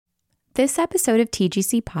This episode of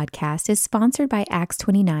TGC Podcast is sponsored by Acts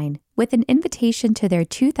 29 with an invitation to their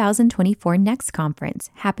 2024 Next Conference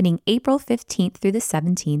happening April 15th through the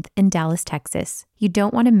 17th in Dallas, Texas. You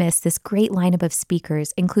don't want to miss this great lineup of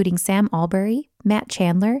speakers, including Sam Albury, Matt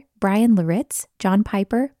Chandler, Brian Laritz, John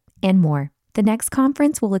Piper, and more. The Next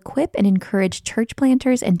Conference will equip and encourage church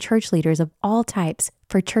planters and church leaders of all types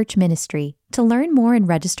for church ministry. To learn more and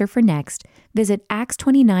register for Next, visit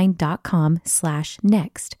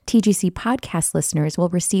acts29.com/next. TGC podcast listeners will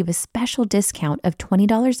receive a special discount of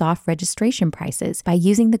 $20 off registration prices by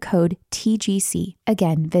using the code TGC.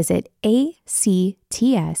 Again, visit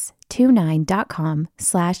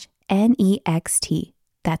acts29.com/next.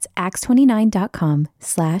 That's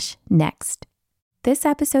acts29.com/next. This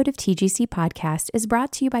episode of TGC Podcast is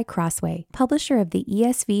brought to you by Crossway, publisher of the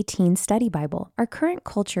ESV Teen Study Bible. Our current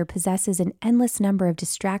culture possesses an endless number of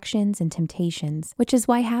distractions and temptations, which is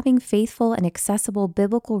why having faithful and accessible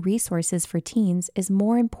biblical resources for teens is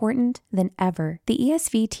more important than ever. The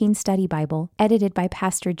ESV Teen Study Bible, edited by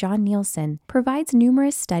Pastor John Nielsen, provides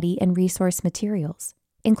numerous study and resource materials,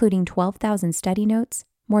 including 12,000 study notes,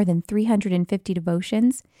 more than 350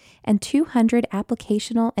 devotions, and 200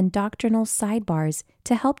 applicational and doctrinal sidebars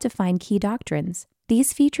to help define key doctrines.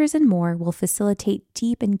 These features and more will facilitate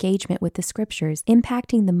deep engagement with the scriptures,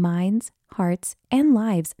 impacting the minds, hearts, and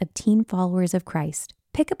lives of teen followers of Christ.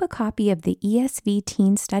 Pick up a copy of the ESV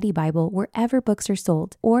Teen Study Bible wherever books are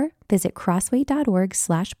sold, or visit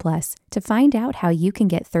crossway.org/plus to find out how you can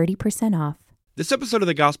get 30% off. This episode of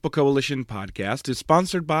the Gospel Coalition podcast is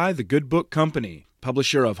sponsored by The Good Book Company,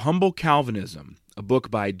 publisher of Humble Calvinism, a book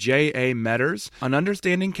by J.A. Metters on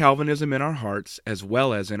understanding Calvinism in our hearts as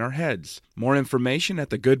well as in our heads. More information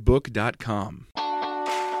at thegoodbook.com.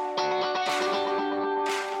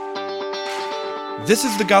 This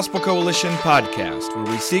is the Gospel Coalition podcast, where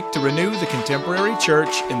we seek to renew the contemporary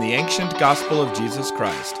church in the ancient gospel of Jesus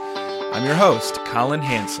Christ. I'm your host, Colin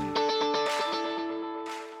Hansen.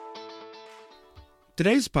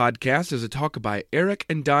 Today's podcast is a talk by Eric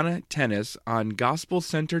and Donna Tennis on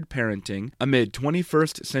gospel-centered parenting amid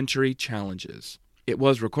 21st century challenges. It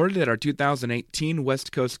was recorded at our 2018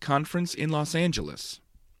 West Coast Conference in Los Angeles.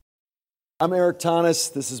 I'm Eric Tennis.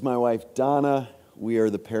 This is my wife, Donna. We are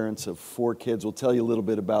the parents of 4 kids. We'll tell you a little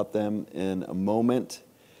bit about them in a moment.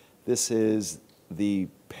 This is the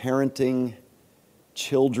parenting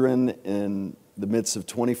children in the midst of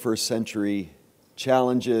 21st century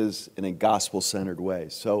challenges in a gospel-centered way.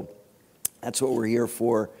 So that's what we're here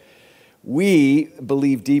for. We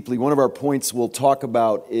believe deeply. One of our points we'll talk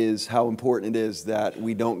about is how important it is that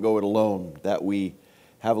we don't go it alone, that we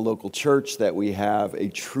have a local church, that we have a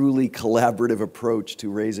truly collaborative approach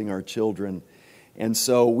to raising our children. And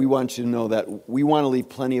so we want you to know that we want to leave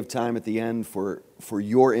plenty of time at the end for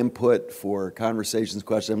your input, for conversations,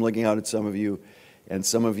 questions. I'm looking out at some of you. And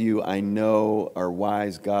some of you, I know, are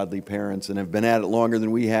wise, godly parents and have been at it longer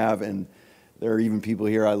than we have. And there are even people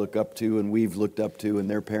here I look up to and we've looked up to in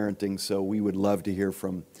their parenting. So we would love to hear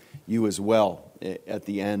from you as well at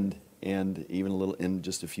the end and even a little in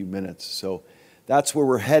just a few minutes. So that's where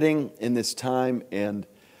we're heading in this time. And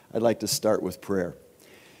I'd like to start with prayer.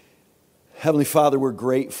 Heavenly Father, we're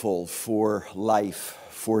grateful for life,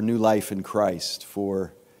 for new life in Christ,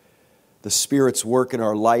 for the Spirit's work in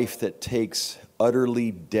our life that takes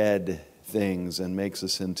utterly dead things and makes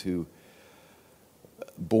us into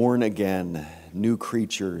born again, new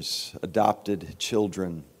creatures, adopted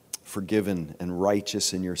children, forgiven and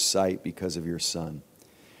righteous in your sight because of your Son.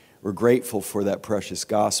 We're grateful for that precious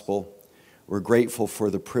gospel. We're grateful for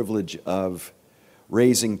the privilege of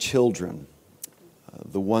raising children,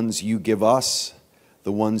 the ones you give us,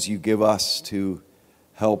 the ones you give us to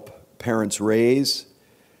help parents raise.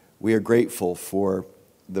 We are grateful for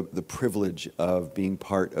the privilege of being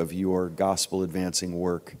part of your gospel-advancing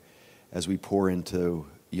work as we pour into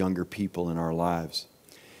younger people in our lives.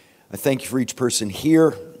 I thank you for each person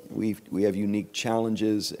here. We have unique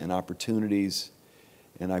challenges and opportunities,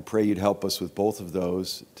 and I pray you'd help us with both of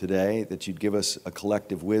those today, that you'd give us a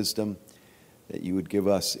collective wisdom, that you would give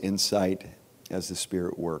us insight as the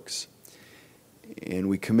Spirit works. And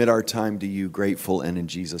we commit our time to you, grateful and in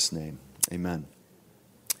Jesus' name. Amen.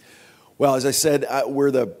 Well, as I said,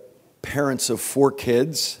 we're the parents of 4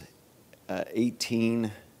 kids,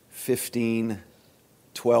 18, 15,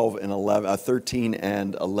 12, and 11, 13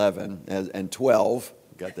 and 11, and 12.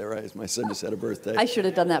 Got that right? My son just had a birthday. I should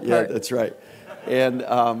have done that part. Yeah, that's right. And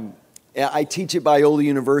I teach at Biola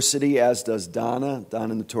University, as does Donna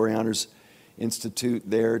in the Torrey Honors Institute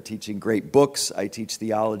there, teaching great books. I teach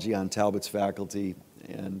theology on Talbot's faculty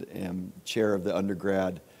and am chair of the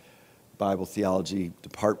undergrad Bible theology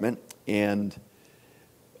department. And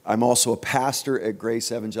I'm also a pastor at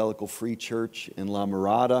Grace Evangelical Free Church in La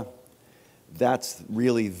Mirada. That's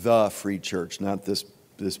really the free church, not this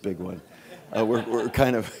big one. We're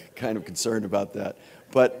kind of concerned about that.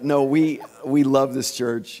 But no, we love this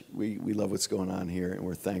church. We love what's going on here, and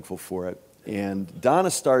we're thankful for it. And Donna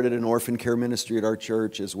started an orphan care ministry at our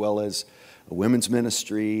church, as well as a women's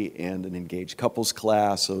ministry and an engaged couples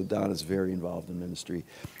class. So Donna's very involved in ministry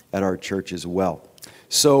at our church as well.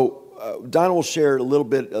 So Donna will share a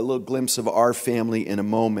little glimpse of our family in a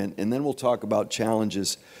moment, and then we'll talk about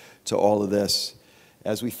challenges to all of this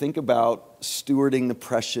as we think about stewarding the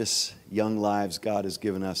precious young lives God has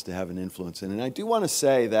given us to have an influence in. And I do want to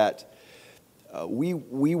say that we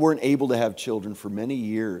weren't able to have children for many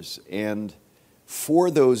years, and for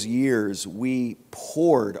those years we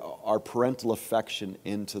poured our parental affection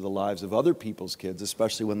into the lives of other people's kids,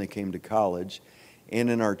 especially when they came to college and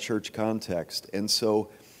in our church context. And so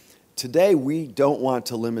today we don't want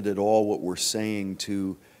to limit at all what we're saying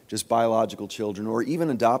to just biological children or even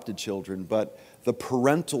adopted children, but the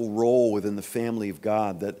parental role within the family of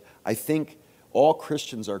God that I think all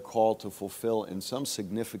Christians are called to fulfill in some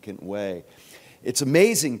significant way. It's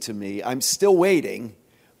amazing to me. I'm still waiting,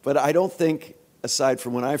 but I don't think, aside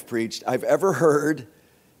from when I've preached, I've ever heard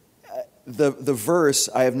the verse,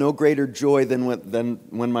 "I have no greater joy than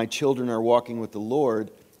when my children are walking with the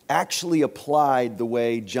Lord," actually applied the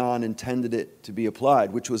way John intended it to be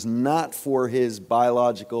applied, which was not for his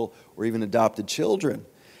biological or even adopted children,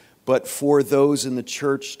 but for those in the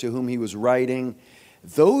church to whom he was writing.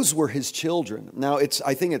 Those were his children. Now,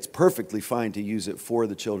 I think it's perfectly fine to use it for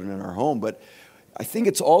the children in our home, but I think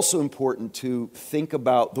it's also important to think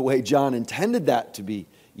about the way John intended that to be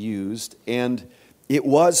used, and it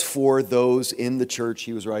was for those in the church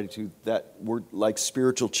he was writing to that were like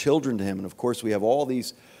spiritual children to him. And of course, we have all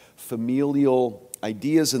these familial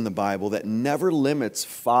ideas in the Bible that never limits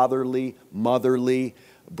fatherly, motherly,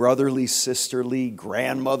 brotherly, sisterly,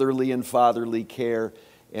 grandmotherly, and fatherly care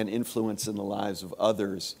and influence in the lives of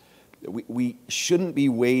others. We shouldn't be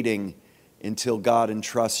waiting until God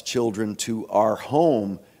entrusts children to our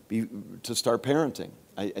home to start parenting.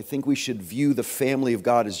 I think we should view the family of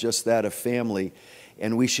God as just that, a family,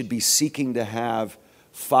 and we should be seeking to have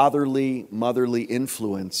fatherly, motherly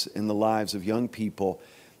influence in the lives of young people.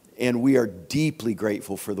 And we are deeply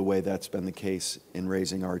grateful for the way that's been the case in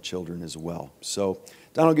raising our children as well. So,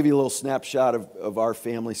 Don, I'll give you a little snapshot of our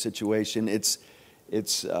family situation. It's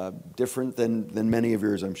different than many of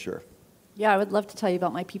yours, I'm sure. Yeah, I would love to tell you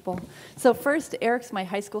about my people. So first, Eric's my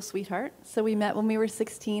high school sweetheart. So we met when we were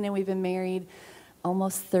 16, and we've been married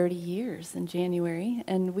almost 30 years in January.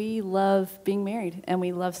 And we love being married, and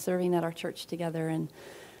we love serving at our church together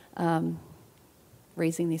and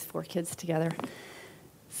raising these 4 kids together.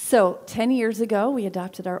 So 10 years ago, we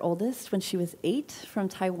adopted our oldest when she was 8 from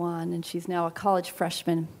Taiwan, and she's now a college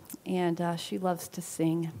freshman, and she loves to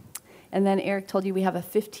sing. And then Eric told you we have a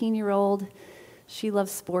 15-year-old. She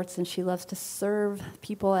loves sports, and she loves to serve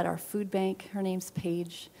people at our food bank. Her name's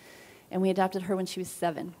Paige, and we adopted her when she was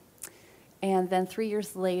 7. And then 3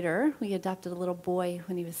 years later, we adopted a little boy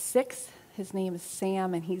when he was 6. His name is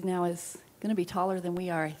Sam, and he's now going to be taller than we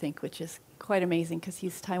are, I think, which is quite amazing because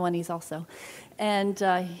he's Taiwanese also. And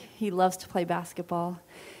he loves to play basketball.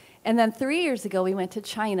 And then 3 years ago, we went to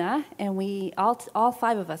China, and we all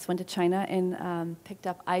 5 of us went to China and picked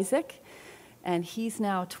up Isaac. And he's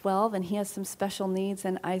now 12, and he has some special needs,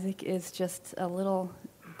 and Isaac is just a little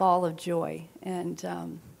ball of joy.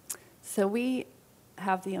 And so we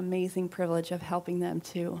have the amazing privilege of helping them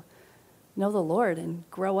to know the Lord and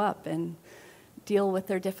grow up and deal with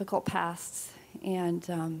their difficult pasts.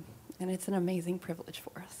 And it's an amazing privilege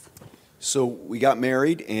for us. So we got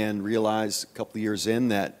married and realized a couple of years in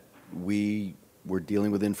that we were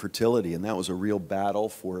dealing with infertility, and that was a real battle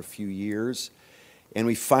for a few years. And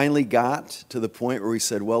we finally got to the point where we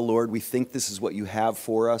said, well, Lord, we think this is what you have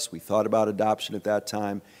for us. We thought about adoption at that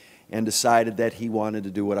time and decided that he wanted to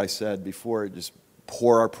do what I said before, just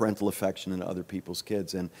pour our parental affection into other people's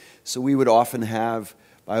kids. And so we would often have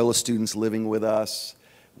Biola students living with us.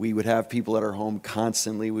 We would have people at our home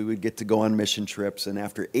constantly. We would get to go on mission trips. And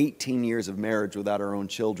after 18 years of marriage without our own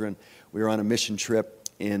children, we were on a mission trip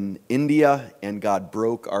in India, and God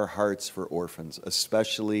broke our hearts for orphans,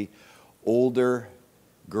 especially older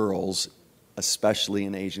girls, especially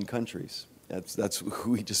in Asian countries. That's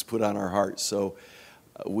who we just put on our hearts. So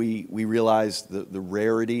we realized the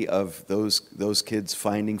rarity of those kids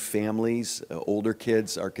finding families. Older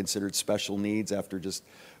kids are considered special needs after just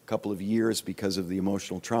a couple of years because of the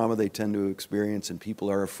emotional trauma they tend to experience, and people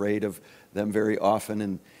are afraid of them very often.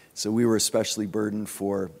 And so we were especially burdened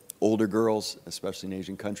for older girls, especially in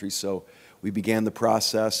Asian countries. So we began the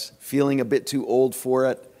process, feeling a bit too old for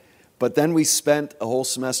it. But then we spent a whole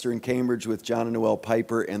semester in Cambridge with John and Noelle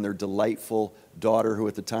Piper and their delightful daughter, who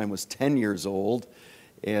at the time was 10 years old.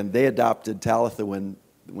 And they adopted Talitha when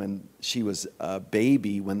she was a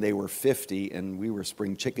baby, when they were 50, and we were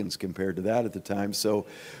spring chickens compared to that at the time. So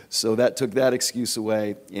that took that excuse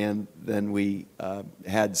away. And then we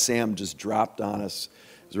had Sam just dropped on us.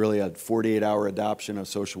 It was really a 48-hour adoption. A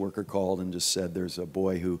social worker called and just said, there's a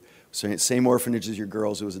boy who, same orphanage as your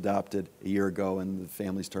girls, who was adopted a year ago, and the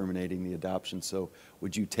family's terminating the adoption. So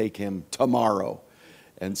would you take him tomorrow?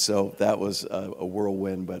 And so that was a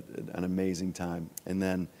whirlwind, but an amazing time. And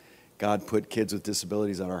then God put kids with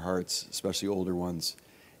disabilities on our hearts, especially older ones.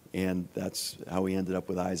 And that's how we ended up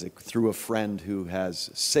with Isaac, through a friend who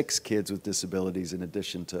has 6 kids with disabilities in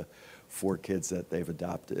addition to 4 kids that they've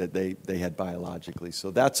adopted, they had biologically.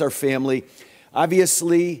 So that's our family.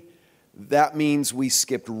 Obviously, that means we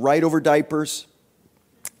skipped right over diapers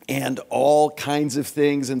and all kinds of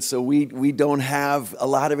things. And so we don't have a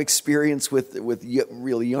lot of experience with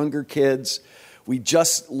really younger kids. We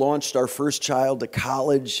just launched our first child to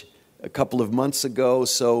college a couple of months ago.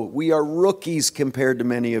 So we are rookies compared to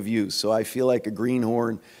many of you. So I feel like a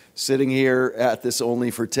greenhorn sitting here at this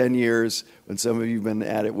only for 10 years, when some of you have been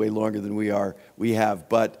at it way longer than we have.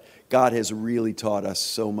 But God has really taught us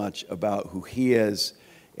so much about who He is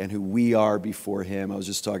and who we are before Him. I was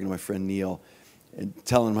just talking to my friend Neil and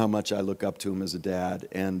telling him how much I look up to him as a dad.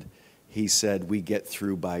 And he said, we get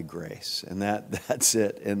through by grace. And that's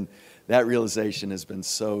it. And that realization has been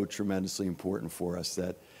so tremendously important for us,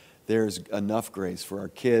 that there's enough grace for our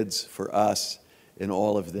kids, for us, in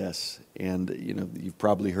all of this. And, you've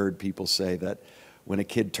probably heard people say that when a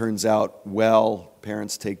kid turns out well,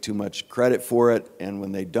 parents take too much credit for it. And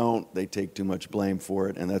when they don't, they take too much blame for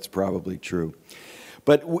it. And that's probably true.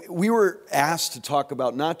 But we were asked to talk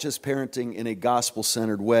about not just parenting in a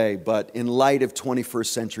gospel-centered way, but in light of 21st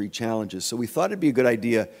century challenges. So we thought it'd be a good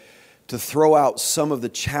idea to throw out some of the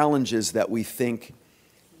challenges that we think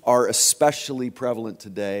are especially prevalent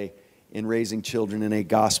today in raising children in a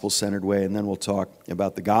gospel-centered way, and then we'll talk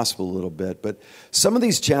about the gospel a little bit. But some of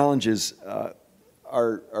these challenges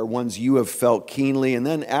are ones you have felt keenly, and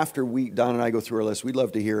then after Don and I go through our list, we'd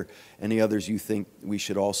love to hear any others you think we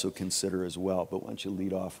should also consider as well. But why don't you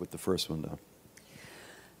lead off with the first one, Don?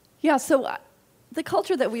 Yeah, so the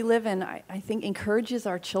culture that we live in, I think, encourages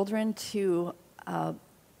our children to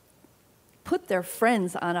put their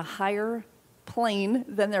friends on a higher plane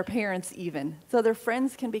than their parents even. So their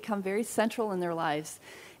friends can become very central in their lives,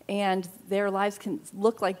 and their lives can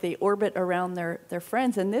look like they orbit around their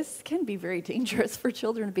friends. And this can be very dangerous for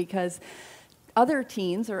children, because other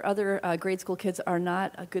teens or other grade school kids are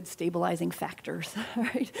not good stabilizing factors,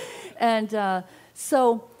 right? And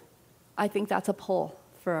so I think that's a pull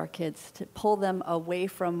for our kids, to pull them away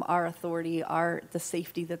from our authority, the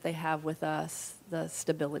safety that they have with us, the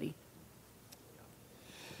stability.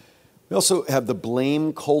 We also have the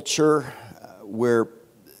blame culture, where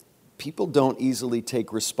people don't easily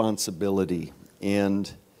take responsibility,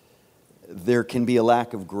 and there can be a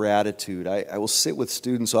lack of gratitude. I will sit with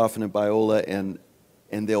students often at Biola,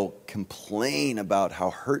 and they'll complain about how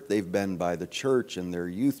hurt they've been by the church and their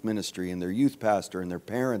youth ministry and their youth pastor and their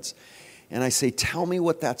parents. And I say, tell me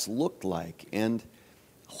what that's looked like. And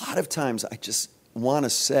a lot of times I just want to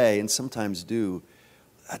say, and sometimes do,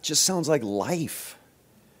 that just sounds like life.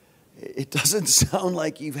 It doesn't sound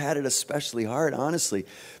like you've had it especially hard, honestly.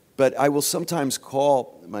 But I will sometimes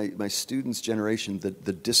call my students' generation the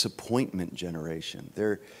disappointment generation.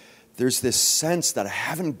 There's this sense that I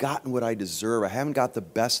haven't gotten what I deserve. I haven't got the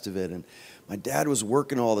best of it. And my dad was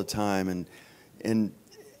working all the time. And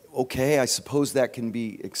okay, I suppose that can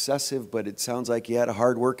be excessive, but it sounds like you had a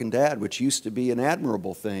hard-working dad, which used to be an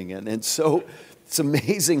admirable thing. And so it's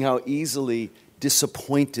amazing how easily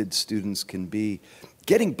disappointed students can be.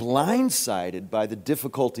 Getting blindsided by the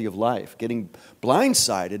difficulty of life, getting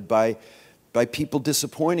blindsided by people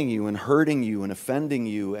disappointing you and hurting you and offending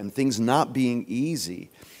you and things not being easy.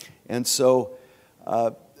 And so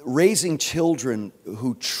raising children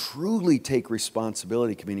who truly take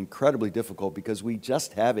responsibility can be incredibly difficult, because we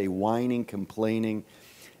just have a whining, complaining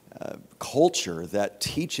culture that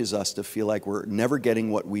teaches us to feel like we're never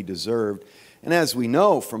getting what we deserved. And as we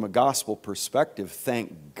know from a gospel perspective,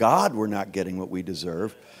 thank God we're not getting what we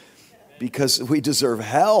deserve, because we deserve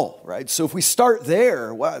hell, right? So if we start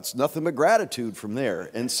there, well, it's nothing but gratitude from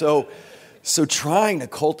there. And so trying to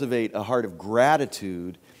cultivate a heart of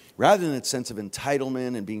gratitude rather than a sense of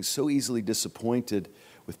entitlement and being so easily disappointed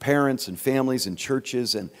with parents and families and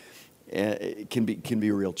churches, and it can be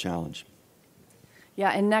a real challenge. Yeah,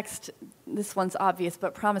 and next, this one's obvious,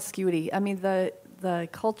 but promiscuity. I mean, the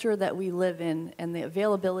culture that we live in and the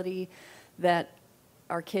availability that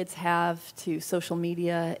our kids have to social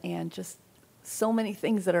media and just so many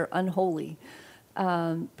things that are unholy,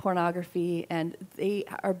 pornography, and they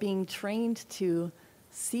are being trained to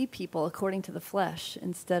see people according to the flesh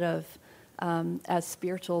instead of as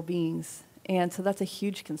spiritual beings. And so that's a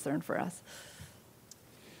huge concern for us.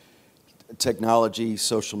 Technology,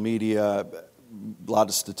 social media, a lot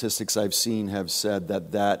of statistics I've seen have said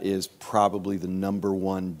that that is probably the number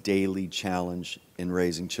one daily challenge in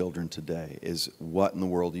raising children today, is what in the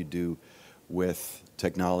world you do with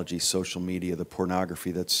technology, social media, the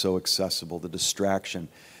pornography that's so accessible, the distraction,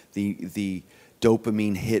 the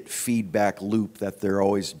dopamine hit feedback loop that they're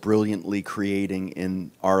always brilliantly creating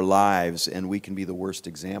in our lives, and we can be the worst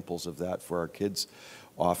examples of that for our kids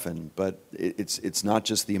often. But it's not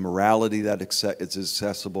just the immorality that it's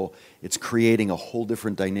accessible, it's creating a whole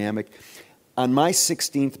different dynamic. On my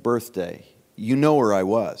 16th birthday, you know where I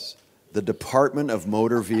was, the Department of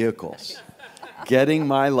Motor Vehicles, getting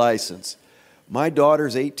my license. My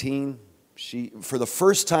daughter's 18. For the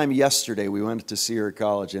first time yesterday, we went to see her at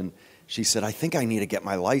college, and she said, I think I need to get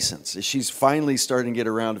my license. She's finally starting to get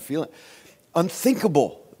around to feeling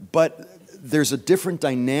unthinkable, but there's a different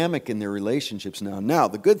dynamic in their relationships now. Now,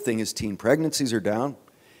 the good thing is teen pregnancies are down,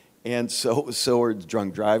 and so are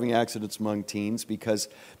drunk driving accidents among teens, because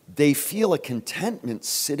they feel a contentment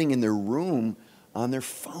sitting in their room on their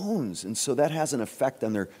phones. And so that has an effect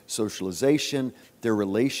on their socialization, their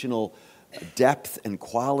relational depth and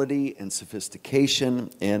quality and sophistication,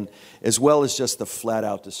 and as well as just the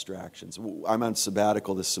flat-out distractions. I'm on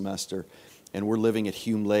sabbatical this semester, and we're living at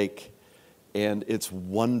Hume Lake, and it's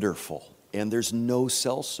wonderful. And there's no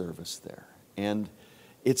cell service there, and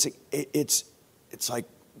it's like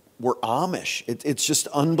we're Amish. It's just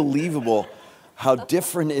unbelievable how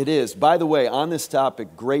different it is. By the way, on this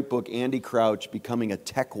topic, great book, Andy Crouch, Becoming a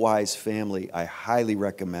Tech-Wise Family. I highly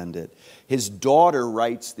recommend it. His daughter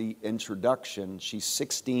writes the introduction. She's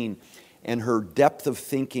 16, and her depth of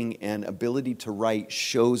thinking and ability to write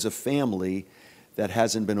shows a family that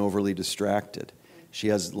hasn't been overly distracted. She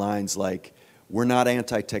has lines like, we're not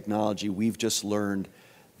anti-technology. We've just learned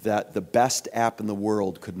that the best app in the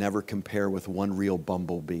world could never compare with one real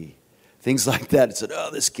bumblebee. Things like that. It said,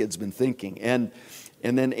 oh, this kid's been thinking. And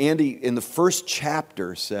then Andy, in the first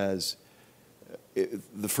chapter, says,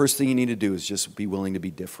 the first thing you need to do is just be willing to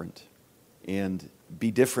be different. And be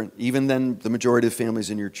different, even than the majority of families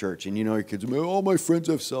in your church. And you know your kids, all my friends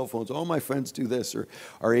have cell phones. All my friends do this or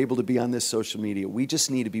are able to be on this social media. We just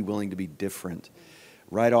need to be willing to be different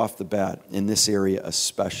right off the bat, in this area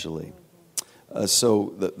especially.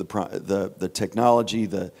 So the technology,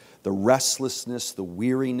 the restlessness, the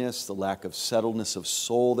weariness, the lack of settledness of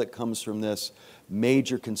soul that comes from this,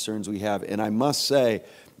 major concerns we have. And I must say,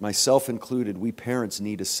 myself included, we parents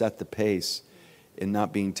need to set the pace in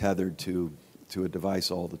not being tethered to a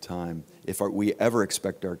device all the time. If we ever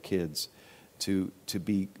expect our kids to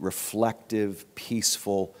be reflective,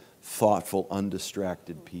 peaceful, thoughtful,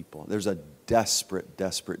 undistracted people. There's a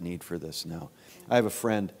desperate need for this now. I have a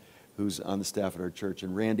friend who's on the staff at our church,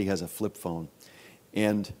 and Randy has a flip phone.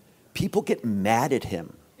 And people get mad at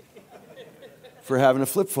him for having a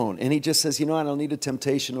flip phone. And he just says, I don't need the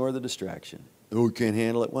temptation or the distraction. Oh, we can't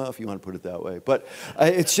handle it? Well, if you want to put it that way. But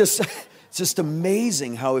it's just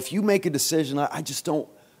amazing how if you make a decision, I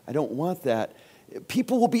don't want that,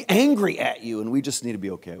 people will be angry at you, and we just need to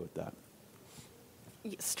be okay with that.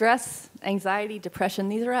 Stress, anxiety, depression,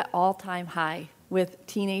 these are at all-time high with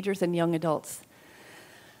teenagers and young adults.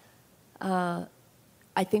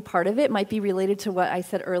 I think part of it might be related to what I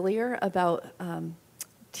said earlier about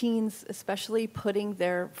teens especially putting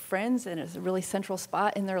their friends in a really central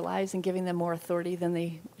spot in their lives and giving them more authority than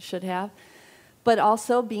they should have, but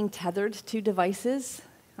also being tethered to devices.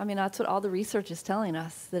 I mean, that's what all the research is telling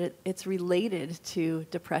us, that it's related to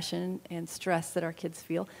depression and stress that our kids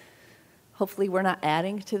feel. Hopefully we're not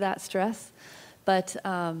adding to that stress, but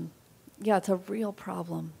it's a real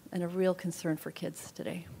problem and a real concern for kids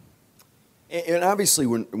today. And obviously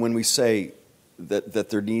when we say that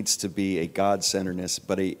there needs to be a God-centeredness,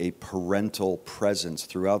 but a parental presence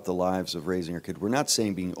throughout the lives of raising our kids, we're not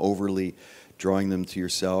saying being overly drawing them to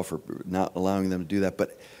yourself or not allowing them to do that,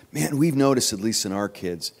 but man, we've noticed, at least in our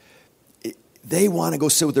kids, they want to go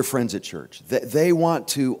sit with their friends at church. They want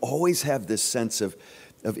to always have this sense of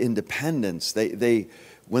independence.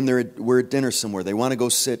 When we're at dinner somewhere, they want to go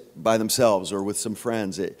sit by themselves or with some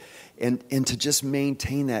friends. And to just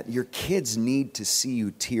maintain that, your kids need to see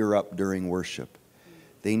you tear up during worship.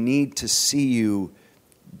 They need to see you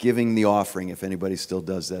giving the offering, if anybody still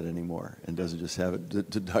does that anymore and doesn't just have it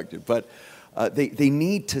deducted. But they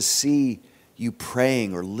need to see you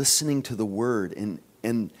praying or listening to the word,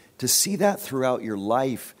 and to see that throughout your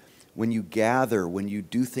life when you gather, when you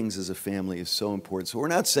do things as a family is so important. So we're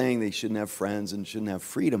not saying they shouldn't have friends and shouldn't have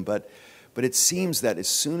freedom, but it seems that as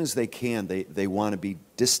soon as they can, they want to be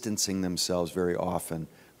distancing themselves very often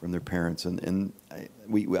from their parents, and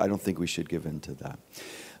I don't think we should give in to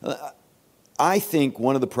that. I think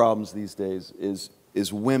one of the problems these days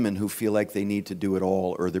is women who feel like they need to do it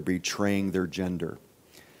all, or they're betraying their gender.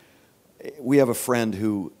 We have a friend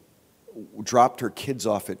who dropped her kids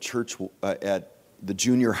off at church at the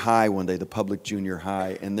junior high one day, the public junior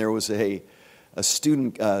high, and there was a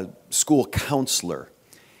student school counselor,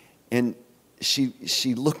 and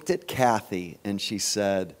she looked at Kathy and she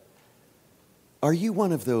said, "Are you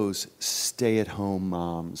one of those stay-at-home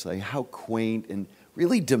moms?" Like, how quaint and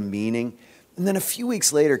really demeaning. And then a few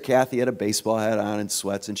weeks later, Kathy had a baseball hat on and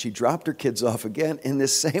sweats, and she dropped her kids off again, and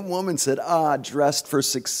this same woman said, "Dressed for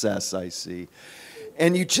success, I see."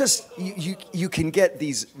 And you can get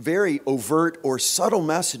these very overt or subtle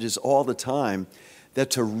messages all the time that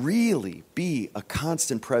to really be a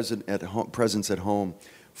constant presence at home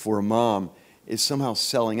for a mom is somehow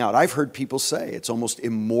selling out. I've heard people say it's almost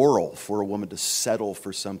immoral for a woman to settle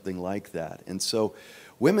for something like that. And so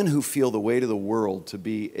women who feel the weight of the world to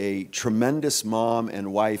be a tremendous mom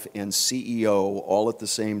and wife and CEO all at the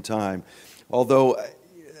same time, although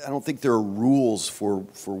I don't think there are rules for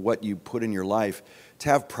what you put in your life, to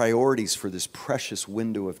have priorities for this precious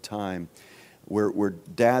window of time where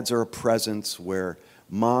dads are a presence, where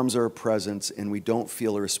moms are a presence, and we don't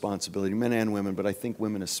feel a responsibility, men and women, but I think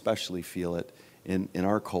women especially feel it in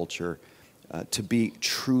our culture, to be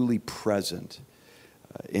truly present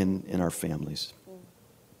in our families.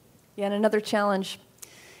 Yeah, and another challenge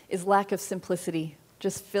is lack of simplicity,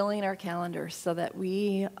 just filling our calendars so that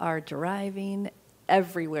we are driving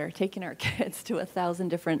everywhere, taking our kids to 1,000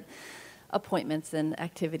 different appointments and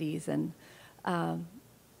activities, and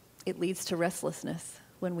it leads to restlessness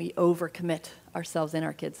when we overcommit ourselves and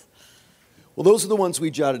our kids. Well, those are the ones we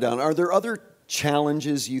jotted down. Are there other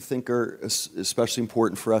challenges you think are especially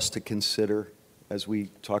important for us to consider as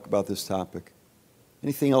we talk about this topic?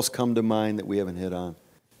 Anything else come to mind that we haven't hit on?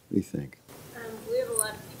 What do you think? We have a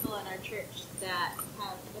lot of people in our church that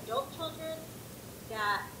have adult children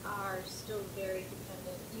that are still very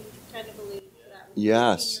dependent. You kind of believe that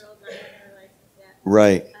Yes. 15-year-old not having her license yet.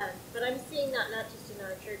 Right. But I'm seeing that not just in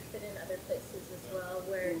our church, but in other places as well,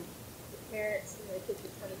 where the parents, the kids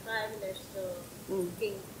are 25 and they're still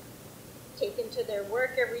being taken to their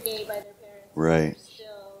work every day by their parents. Right.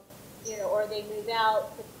 Still, or they move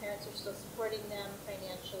out, but the parents are still supporting them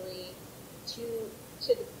financially to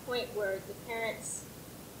the point where the parents'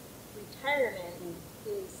 retirement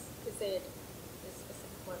is, because they had the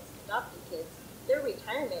specific ones adopted kids, their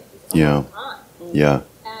retirement is almost gone. Yeah.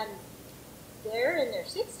 And they're in their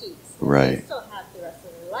 60s. Right. They still have the rest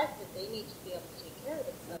of their life that they need to be able to take care of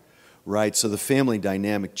themselves. Right, so the family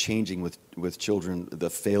dynamic changing with children, the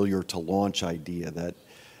failure to launch idea, that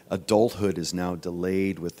adulthood is now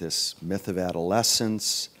delayed with this myth of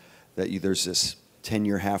adolescence, that there's this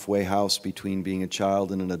 10-year halfway house between being a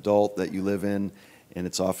child and an adult that you live in, and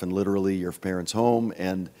it's often literally your parents' home.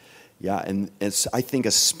 And I think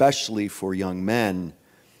especially for young men,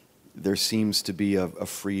 there seems to be a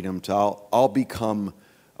freedom to, I'll become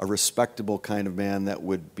a respectable kind of man that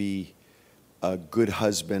would be a good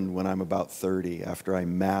husband when I'm about 30, after I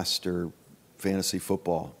master fantasy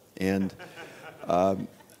football. And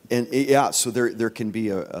so there can be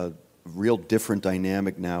a real different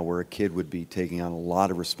dynamic now where a kid would be taking on a lot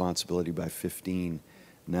of responsibility by 15.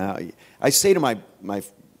 Now, I say to my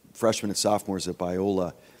freshmen and sophomores at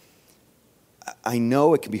Biola, I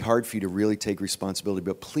know it can be hard for you to really take responsibility,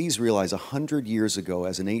 but please realize 100 years ago,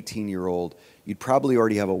 as an 18-year-old, you'd probably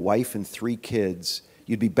already have a wife and 3 kids.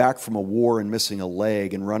 You'd be back from a war and missing a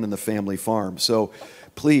leg and running the family farm. So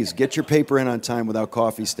please, get your paper in on time without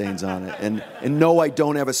coffee stains on it. And no, I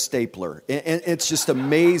don't have a stapler. And it's just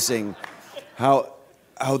amazing how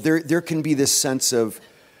there can be this sense of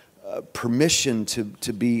permission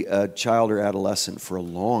to be a child or adolescent for a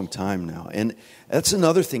long time now. And that's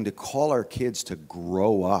another thing, to call our kids to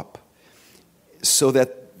grow up so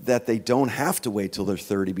that they don't have to wait till they're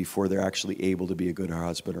 30 before they're actually able to be a good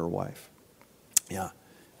husband or wife. Yeah,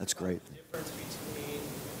 that's great. The difference between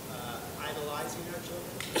idolizing our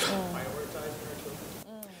children and prioritizing our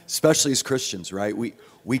children. Especially as Christians, right?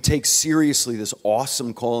 We take seriously this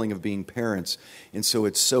awesome calling of being parents, and so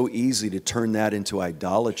it's so easy to turn that into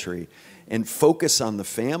idolatry. And focus on the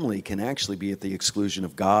family can actually be at the exclusion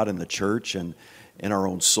of God and the church, and and our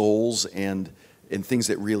own souls and things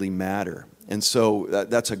that really matter. And so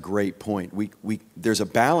that's a great point. There's a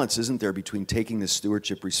balance, isn't there, between taking this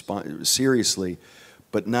stewardship seriously,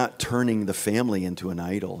 but not turning the family into an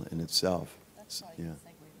idol in itself. That's Yeah.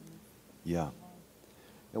 Yeah.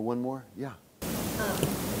 One more? Yeah.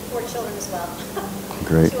 4 children as well.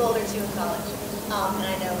 Great. 2 older, 2 in college. And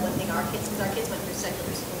I know one thing our kids went through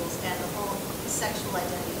secular schools, and the whole sexual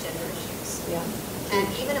identity, gender issues. Yeah. And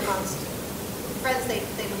even amongst friends they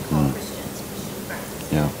would call Christian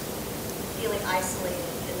friends. Yeah. Feeling isolated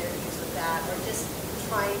in their views with that, or just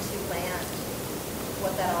trying to land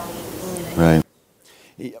what that all means. Right.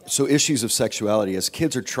 So issues of sexuality, as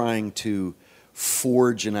kids are trying to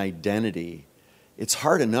forge an identity, it's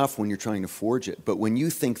hard enough when you're trying to forge it, but when you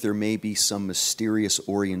think there may be some mysterious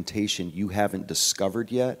orientation you haven't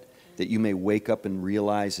discovered yet, that you may wake up and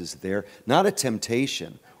realize is there, not a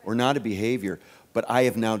temptation or not a behavior, but I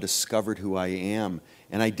have now discovered who I am,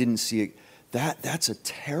 and I didn't see it. That's a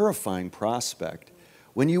terrifying prospect.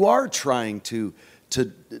 When you are trying to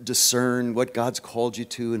discern what God's called you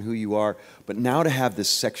to and who you are, but now to have this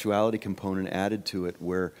sexuality component added to it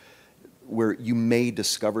where you may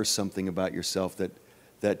discover something about yourself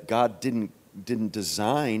that God didn't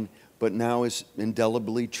design, but now is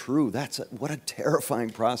indelibly true. What a terrifying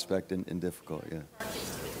prospect and difficult, yeah. Our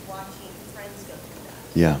kids too, is watching friends go through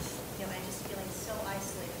that. Yeah. And just feeling so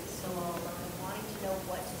isolated, so all alone, and wanting to know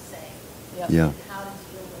what to say. Yep. Yeah. And how to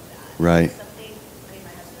deal with that. Right. Something,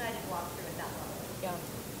 my husband and I didn't walk through at that level. Yeah.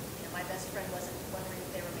 My best friend wasn't wondering if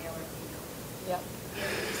they were male or female. Yep.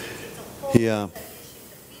 It's a whole Yeah. set of issues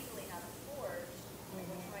that we really haven't forged, and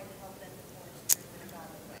we're trying to help them to forge through in a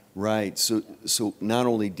godly way. Right. So not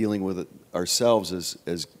only dealing with it ourselves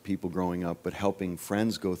as people growing up, but helping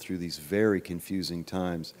friends go through these very confusing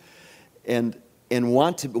times, and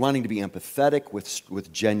wanting to be empathetic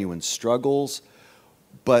with genuine struggles,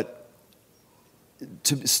 but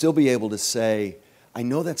to still be able to say, I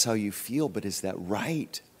know that's how you feel, but is that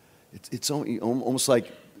right? It's almost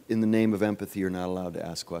like in the name of empathy, you're not allowed to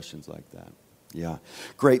ask questions like that. Yeah,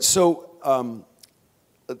 great. So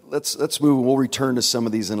let's move. We'll return to some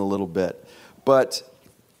of these in a little bit, but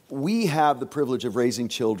we have the privilege of raising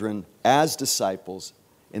children as disciples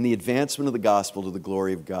in the advancement of the gospel to the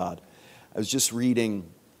glory of God. I was just reading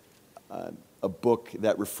a book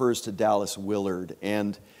that refers to Dallas Willard,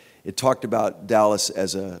 and it talked about Dallas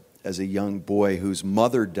as a young boy whose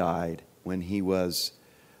mother died when he was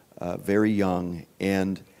very young,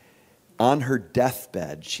 and on her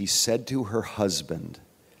deathbed, she said to her husband,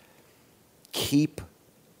 "Keep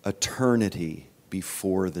eternity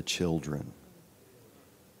before the children."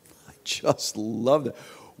 I just love that.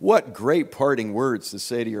 What great parting words to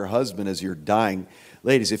say to your husband as you're dying.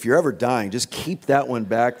 Ladies, if you're ever dying, just keep that one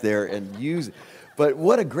back there and use it. But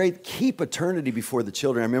what a great, keep eternity before the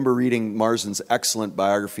children. I remember reading Marsden's excellent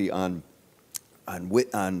biography on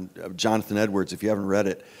Jonathan Edwards. If you haven't read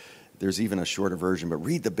it, there's even a shorter version, but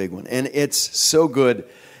read the big one. And it's so good.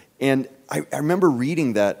 And I remember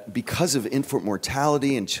reading that because of infant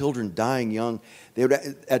mortality and children dying young, they would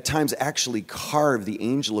at times actually carve the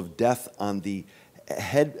angel of death on the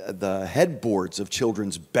headboards of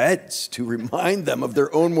children's beds to remind them of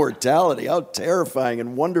their own mortality. How terrifying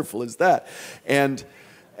and wonderful is that?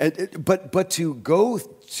 But to go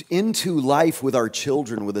into life with our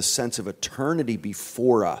children with a sense of eternity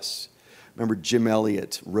before us. Remember, Jim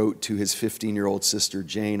Elliot wrote to his 15-year-old sister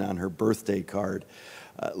Jane on her birthday card,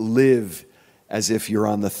 live as if you're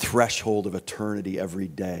on the threshold of eternity every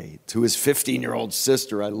day. To his 15-year-old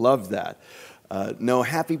sister, I love that. No,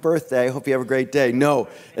 happy birthday, hope you have a great day. No,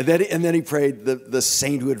 and then he prayed, the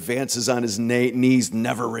saint who advances on his knees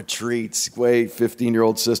never retreats. Way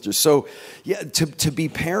 15-year-old sister. So, yeah, to be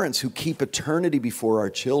parents who keep eternity before our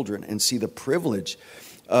children and see the privilege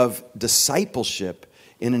of discipleship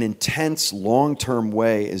in an intense, long-term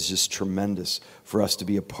way is just tremendous for us to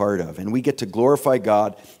be a part of. And we get to glorify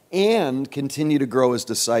God and continue to grow as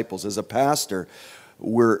disciples. As a pastor,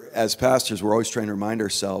 we're always trying to remind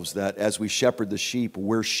ourselves that as we shepherd the sheep,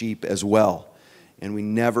 we're sheep as well. And we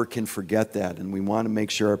never can forget that. And we want to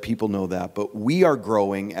make sure our people know that. But we are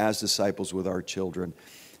growing as disciples with our children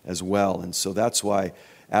as well. And so that's why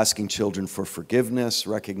asking children for forgiveness,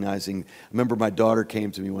 recognizing. I remember my daughter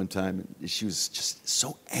came to me one time, and she was just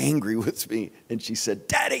so angry with me. And she said,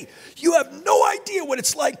 "Daddy, you have no idea what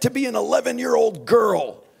it's like to be an 11-year-old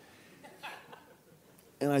girl."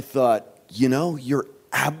 And I thought, you're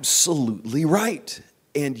absolutely right.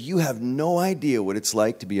 And you have no idea what it's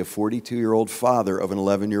like to be a 42-year-old father of an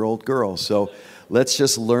 11-year-old girl. So let's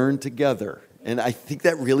just learn together. And I think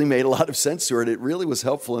that really made a lot of sense to her, and it really was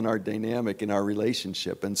helpful in our dynamic, in our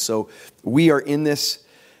relationship. And so we are in this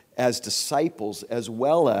as disciples, as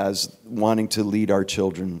well as wanting to lead our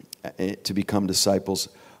children to become disciples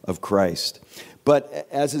of Christ. But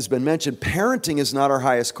as has been mentioned, parenting is not our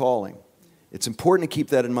highest calling. It's important to keep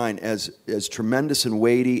that in mind. As tremendous and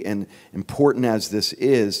weighty and important as this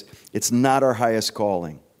is, it's not our highest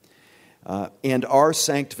calling. And our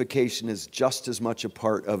sanctification is just as much a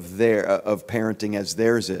part of parenting as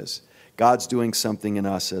theirs is. God's doing something in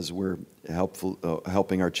us as we're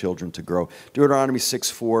helping our children to grow. Deuteronomy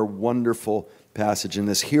 6:4, wonderful passage in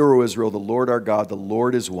this. Hear, O Israel, the Lord our God, the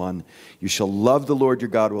Lord is one. You shall love the Lord your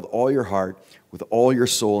God with all your heart, with all your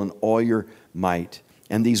soul, and all your might.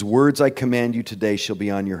 And these words I command you today shall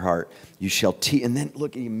be on your heart. You shall teach. And then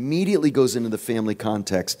look, he immediately goes into the family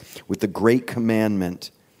context with the great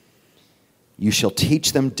commandment. You shall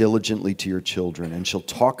teach them diligently to your children, and shall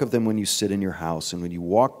talk of them when you sit in your house, and when you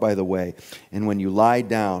walk by the way, and when you lie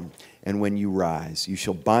down, and when you rise. You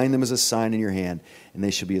shall bind them as a sign in your hand, and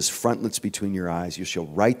they shall be as frontlets between your eyes. You shall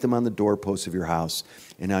write them on the doorposts of your house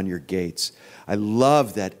and on your gates. I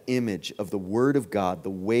love that image of the Word of God, the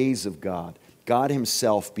ways of God, God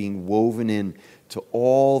Himself being woven in to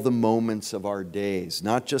all the moments of our days,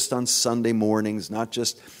 not just on Sunday mornings, not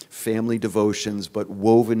just family devotions, but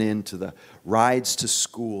woven into the rides to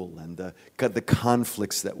school and the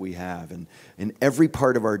conflicts that we have. And in every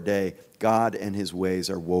part of our day, God and His ways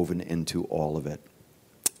are woven into all of it.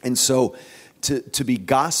 And so to be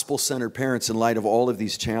gospel-centered parents in light of all of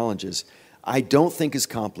these challenges, I don't think is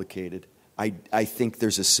complicated. I think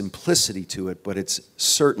there's a simplicity to it, but it's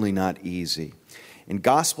certainly not easy. And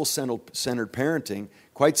gospel-centered parenting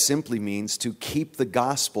quite simply means to keep the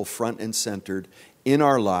gospel front and centered in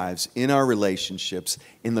our lives, in our relationships,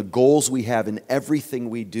 in the goals we have, in everything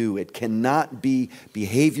we do. It cannot be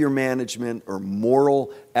behavior management or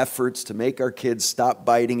moral efforts to make our kids stop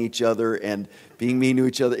biting each other and being mean to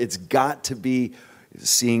each other. It's got to be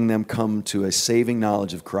seeing them come to a saving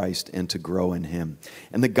knowledge of Christ and to grow in Him.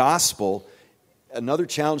 And the gospel, another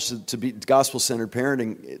challenge to be gospel-centered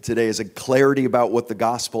parenting today is a clarity about what the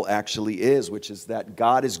gospel actually is, which is that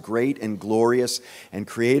God is great and glorious and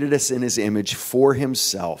created us in His image for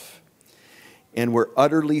Himself. And we're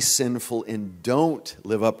utterly sinful and don't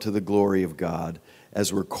live up to the glory of God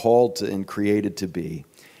as we're called to and created to be.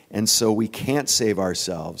 And so we can't save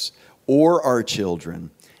ourselves or our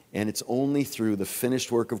children. And it's only through the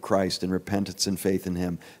finished work of Christ and repentance and faith in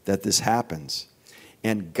Him that this happens.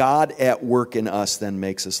 And God at work in us then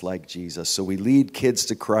makes us like Jesus. So we lead kids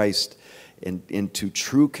to Christ into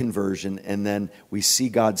true conversion, and then we see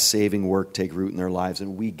God's saving work take root in their lives,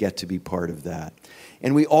 and we get to be part of that.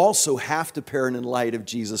 And we also have to parent in light of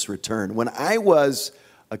Jesus' return. When I was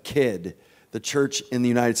a kid, the church in the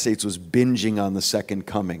United States was binging on the second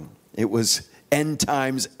coming. It was end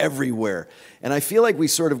times everywhere. And I feel like we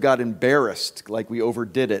sort of got embarrassed, like we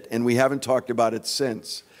overdid it, and we haven't talked about it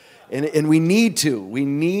since. And we need to. We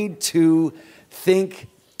need to think,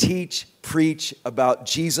 teach, preach about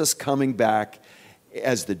Jesus coming back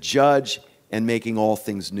as the judge and making all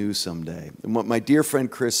things new someday. And what my dear friend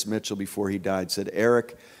Chris Mitchell, before he died, said,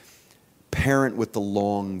 Eric, parent with the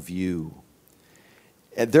long view.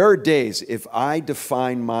 And there are days, if I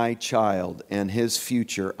define my child and his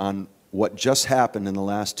future on what just happened in the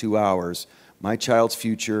last 2 hours, my child's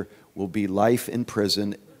future will be life in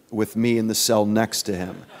prison with me in the cell next to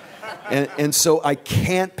him. And so I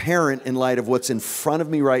can't parent in light of what's in front of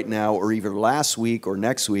me right now or even last week or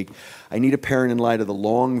next week. I need a parent in light of the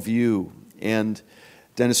long view. And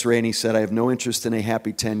Dennis Rainey said, I have no interest in a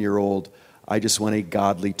happy 10-year-old. I just want a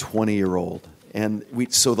godly 20-year-old. And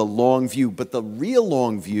so the long view. But the real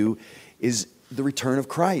long view is the return of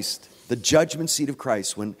Christ, the judgment seat of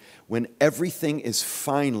Christ, when everything is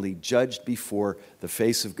finally judged before the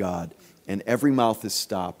face of God and every mouth is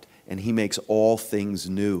stopped. And He makes all things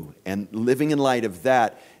new. And living in light of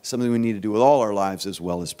that is something we need to do with all our lives as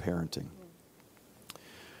well as parenting.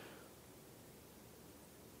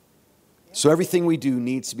 So everything we do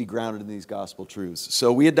needs to be grounded in these gospel truths.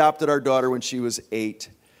 So we adopted our daughter when she was 8.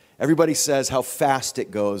 Everybody says how fast it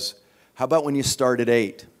goes. How about when you start at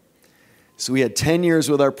 8? So we had 10 years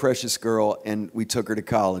with our precious girl, and we took her to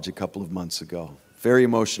college a couple of months ago. Very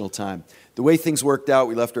emotional time. The way things worked out,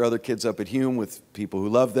 we left our other kids up at Hume with people who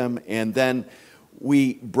love them, and then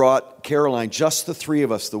we brought Caroline, just the three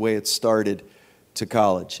of us, the way it started, to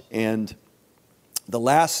college. And the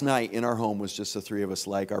last night in our home was just the three of us,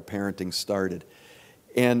 like our parenting started.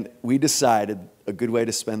 And we decided a good way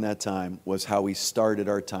to spend that time was how we started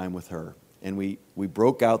our time with her. And we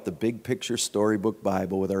broke out the Big Picture Storybook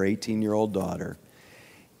Bible with our 18-year-old daughter.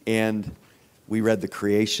 And We read the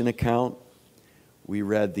creation account. We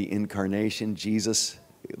read the incarnation, Jesus,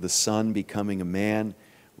 the Son becoming a man.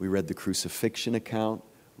 We read the crucifixion account.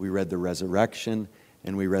 We read the resurrection.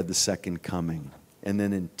 And we read the second coming. And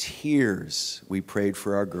then in tears, we prayed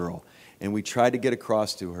for our girl. And we tried to get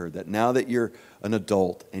across to her that now that you're an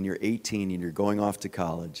adult and you're 18 and you're going off to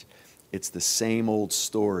college, it's the same old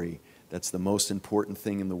story that's the most important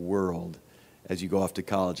thing in the world as you go off to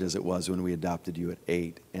college as it was when we adopted you at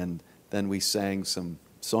 8. And then we sang some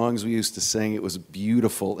songs we used to sing. It was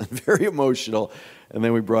beautiful and very emotional. And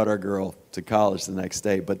then we brought our girl to college the next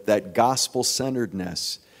day. But that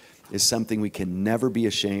gospel-centeredness is something we can never be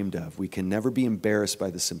ashamed of. We can never be embarrassed by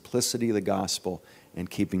the simplicity of the gospel and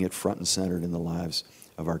keeping it front and centered in the lives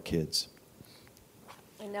of our kids.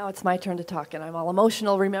 And now it's my turn to talk, and I'm all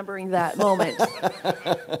emotional remembering that moment.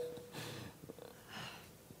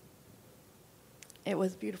 It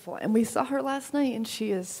was beautiful. And we saw her last night, and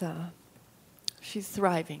she's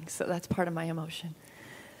thriving, so that's part of my emotion.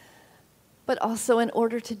 But also, in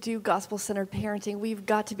order to do gospel-centered parenting, we've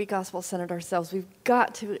got to be gospel-centered ourselves. We've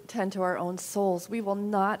got to tend to our own souls. We will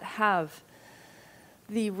not have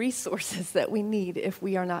the resources that we need if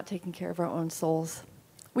we are not taking care of our own souls.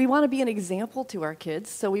 We want to be an example to our kids,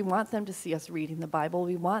 so we want them to see us reading the Bible.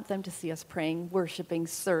 We want them to see us praying, worshiping,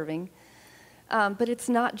 serving. But it's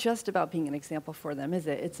not just about being an example for them, is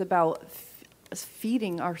it? It's about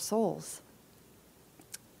feeding our souls.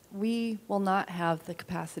 We will not have the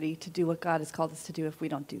capacity to do what God has called us to do if we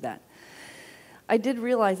don't do that. I did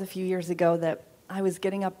realize a few years ago that I was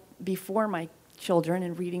getting up before my children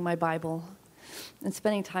and reading my Bible and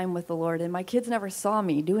spending time with the Lord, and my kids never saw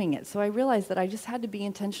me doing it. So I realized that I just had to be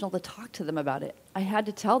intentional to talk to them about it. I had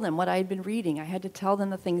to tell them what I had been reading. I had to tell them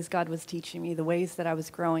the things God was teaching me, the ways that I was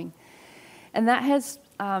growing. And that has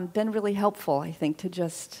been really helpful, I think,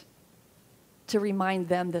 to remind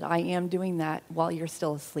them that I am doing that while you're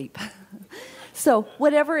still asleep. So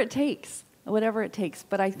whatever it takes.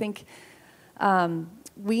 But I think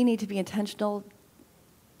we need to be intentional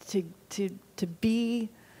to be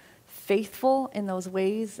faithful in those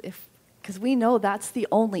ways, because we know that's the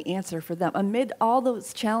only answer for them. Amid all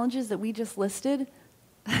those challenges that we just listed,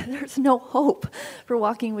 there's no hope for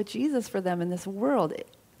walking with Jesus for them in this world.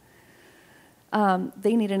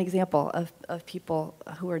 They need an example of people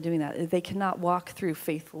who are doing that. They cannot walk through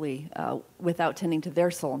faithfully without tending to their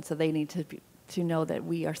soul, and so they need to know that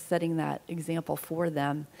we are setting that example for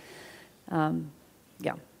them.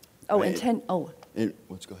 Yeah. Oh, right.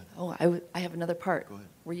 Let's go ahead. Oh, I have another part. Go ahead.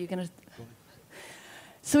 Were you going to?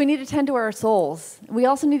 So we need to tend to our souls. We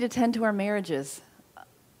also need to tend to our marriages.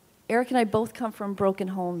 Eric and I both come from broken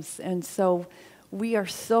homes, and so we are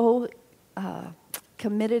so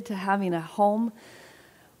committed to having a home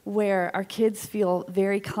where our kids feel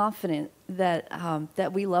very confident that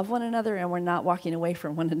that we love one another and we're not walking away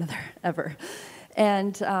from one another ever.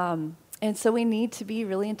 And so we need to be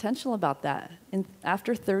really intentional about that. And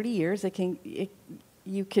after 30 years,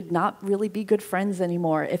 you could not really be good friends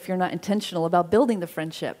anymore if you're not intentional about building the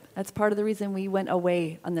friendship. That's part of the reason we went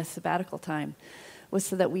away on this sabbatical time, was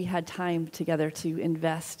so that we had time together to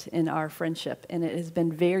invest in our friendship. And it has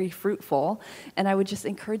been very fruitful. And I would just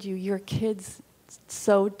encourage you, your kids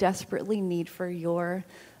so desperately need for your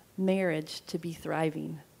marriage to be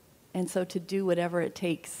thriving. And so to do whatever it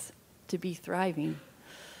takes to be thriving.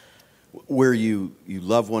 Where you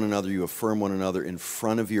love one another, you affirm one another in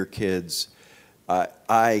front of your kids.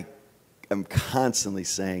 I am constantly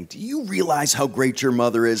saying, do you realize how great your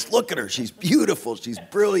mother is? Look at her. She's beautiful. She's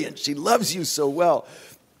brilliant. She loves you so well.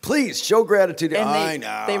 Please show gratitude. And I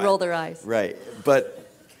know. They roll their eyes. Right. But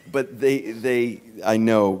they I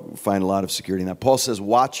know, find a lot of security in that. Paul says,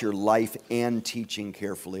 watch your life and teaching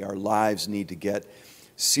carefully. Our lives need to get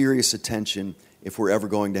serious attention if we're ever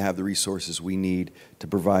going to have the resources we need to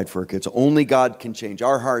provide for our kids. Only God can change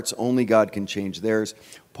our hearts. Only God can change theirs.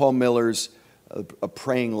 Paul Miller's A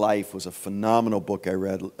Praying Life was a phenomenal book I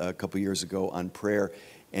read a couple years ago on prayer.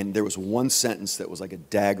 And there was one sentence that was like a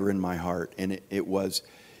dagger in my heart. And it was,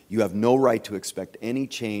 you have no right to expect any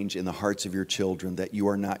change in the hearts of your children that you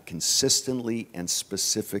are not consistently and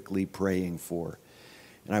specifically praying for.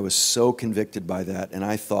 And I was so convicted by that. And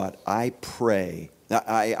I thought, I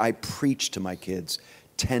preach to my kids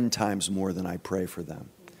 10 times more than I pray for them.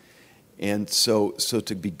 And so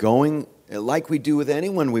to be going, like we do with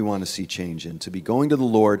anyone we want to see change in, to be going to the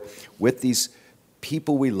Lord with these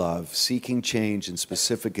people we love, seeking change in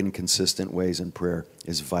specific and consistent ways in prayer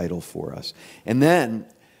is vital for us. And then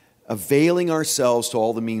availing ourselves to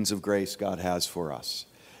all the means of grace God has for us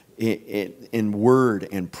in word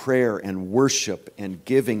and prayer and worship and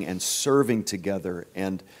giving and serving together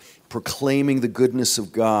and proclaiming the goodness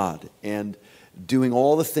of God and doing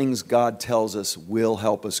all the things God tells us will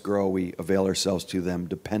help us grow. We avail ourselves to them,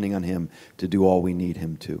 depending on Him to do all we need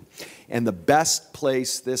Him to. And the best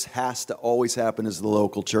place this has to always happen is the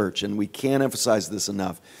local church, and we can't emphasize this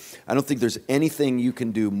enough. I don't think there's anything you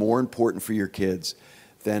can do more important for your kids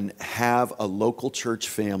than have a local church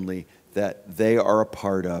family that they are a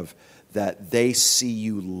part of, that they see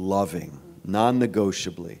you loving,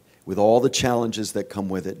 non-negotiably, with all the challenges that come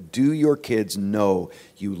with it. Do your kids know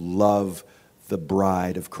you love the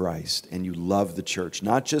bride of Christ and you love the church?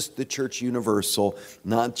 Not just the church universal,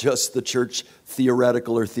 not just the church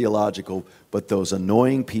theoretical or theological, but those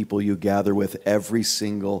annoying people you gather with every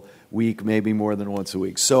single week, maybe more than once a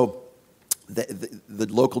week. So the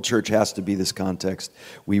local church has to be this context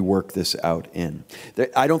we work this out in.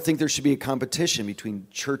 I don't think there should be a competition between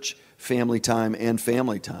church family time and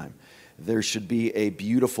family time. There should be a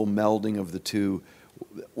beautiful melding of the two.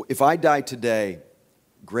 If I die today,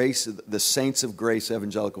 Grace, the Saints of Grace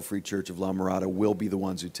Evangelical Free Church of La Mirada will be the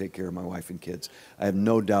ones who take care of my wife and kids. I have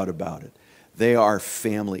no doubt about it. They are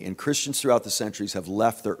family, and Christians throughout the centuries have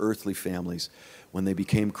left their earthly families when they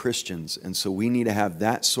became Christians, and so we need to have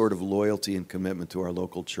that sort of loyalty and commitment to our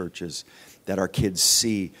local churches that our kids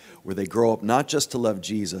see, where they grow up not just to love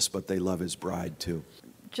Jesus, but they love His bride too.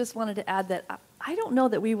 Just wanted to add that I don't know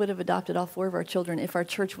that we would have adopted all 4 of our children if our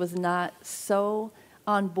church was not so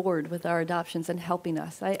on board with our adoptions and helping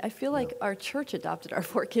us. I feel like our church adopted our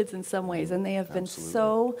 4 kids in some ways, and they have been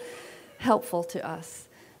so helpful to us.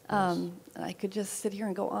 I could just sit here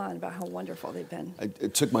and go on about how wonderful they've been. I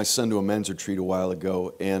took my son to a men's retreat a while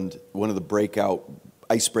ago, and one of the breakout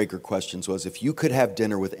icebreaker questions was, if you could have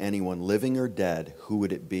dinner with anyone, living or dead, who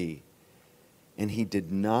would it be? And he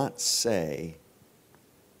did not say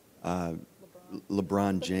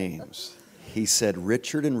LeBron James. He said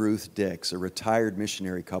Richard and Ruth Dix, a retired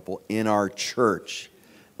missionary couple in our church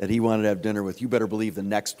that he wanted to have dinner with. You better believe the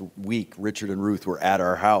next week Richard and Ruth were at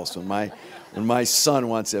our house when my son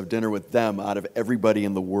wants to have dinner with them out of everybody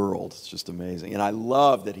in the world. It's just amazing. And I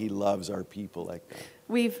love that he loves our people like that.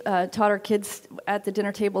 We've taught our kids at the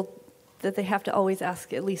dinner table that they have to always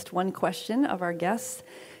ask at least one question of our guests.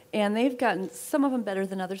 And they've gotten, some of them better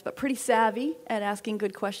than others, but pretty savvy at asking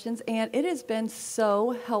good questions. And it has been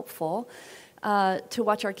so helpful to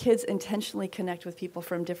watch our kids intentionally connect with people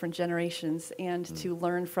from different generations and to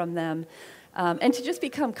learn from them. And to just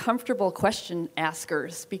become comfortable question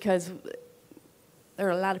askers, because there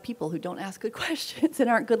are a lot of people who don't ask good questions and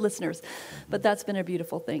aren't good listeners. But that's been a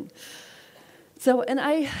beautiful thing. So, and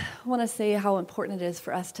I want to say how important it is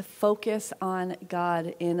for us to focus on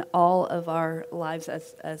God in all of our lives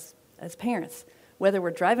as parents. Whether we're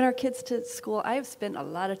driving our kids to school, I have spent a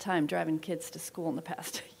lot of time driving kids to school in the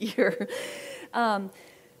past year.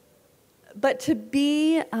 But to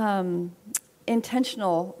be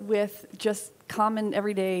intentional with just common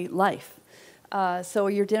everyday life. So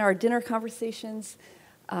our dinner conversations,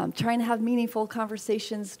 trying to have meaningful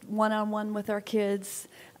conversations one-on-one with our kids,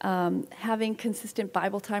 having consistent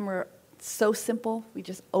Bible time where it's so simple. We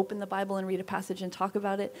just open the Bible and read a passage and talk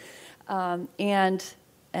about it,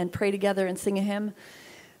 and pray together and sing a hymn.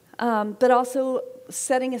 But also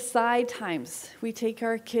setting aside times. We take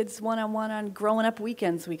our kids one-on-one on growing up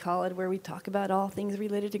weekends, we call it, where we talk about all things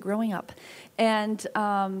related to growing up. And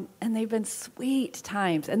they've been sweet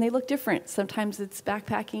times, and they look different. Sometimes it's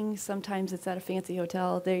backpacking, sometimes it's at a fancy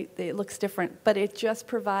hotel. It looks different, but it just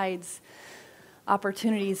provides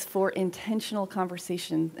opportunities for intentional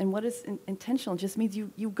conversation. And what is intentional? It just means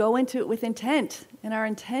you go into it with intent, and our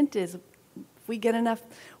intent is if we get enough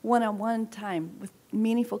one-on-one time with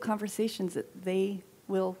meaningful conversations, that they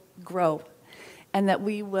will grow and that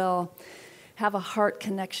we will have a heart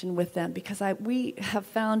connection with them. Because we have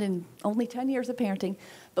found in only 10 years of parenting,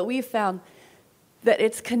 but we've found that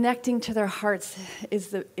it's connecting to their hearts is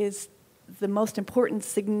the most important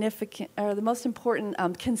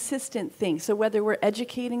consistent thing. So whether we're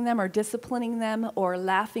educating them or disciplining them or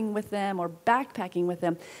laughing with them or backpacking with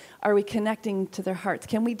them, are we connecting to their hearts?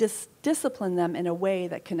 Can we discipline them in a way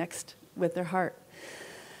that connects with their heart?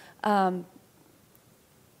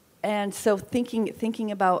 And so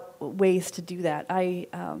thinking about ways to do that,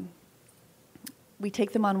 we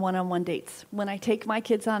take them on one-on-one dates. When I take my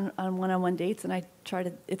kids on one-on-one dates, and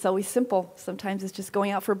it's always simple. Sometimes it's just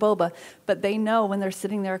going out for boba, but they know when they're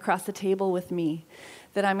sitting there across the table with me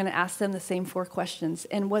that I'm going to ask them the same 4 questions.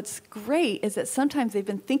 And what's great is that sometimes they've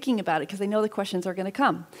been thinking about it because they know the questions are going to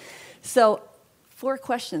come. So 4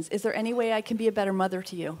 questions. Is there any way I can be a better mother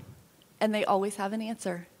to you? And they always have an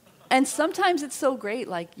answer. And sometimes it's so great,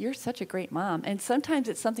 like, you're such a great mom. And sometimes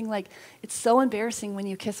it's something like, it's so embarrassing when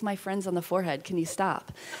you kiss my friends on the forehead. Can you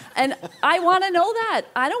stop? And I want to know that.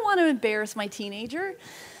 I don't want to embarrass my teenager.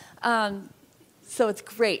 So it's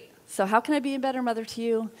great. So how can I be a better mother to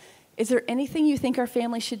you? Is there anything you think our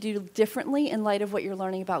family should do differently in light of what you're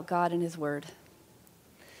learning about God and His Word?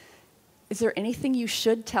 Is there anything you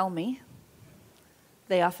should tell me?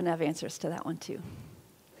 They often have answers to that one too.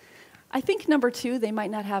 I think number 2, they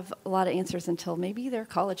might not have a lot of answers until maybe they're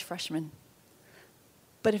college freshmen.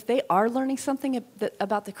 But if they are learning something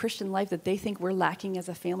about the Christian life that they think we're lacking as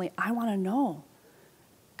a family, I want to know.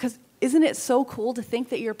 Because isn't it so cool to think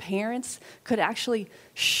that your parents could actually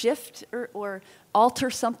shift or alter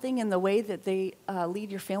something in the way that they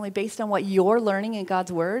lead your family based on what you're learning in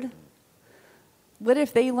God's Word? What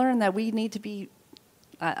if they learn that we need to be,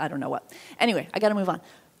 I don't know what. Anyway, I got to move on.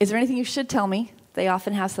 Is there anything you should tell me? They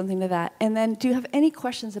often have something to that. And then, do you have any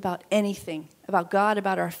questions about anything? About God,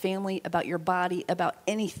 about our family, about your body, about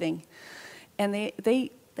anything? And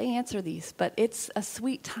they answer these. But it's a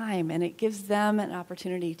sweet time, and it gives them an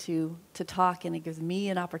opportunity to talk, and it gives me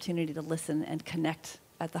an opportunity to listen and connect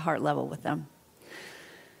at the heart level with them.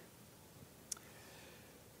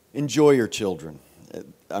 Enjoy your children.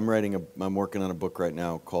 I'm working on a book right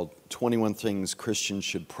now called 21 Things Christians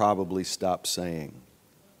Should Probably Stop Saying.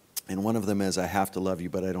 And one of them is, I have to love you,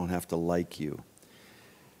 but I don't have to like you.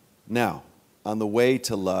 Now, on the way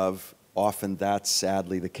to love, often that's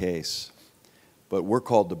sadly the case. But we're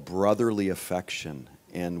called to brotherly affection,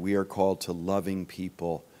 and we are called to loving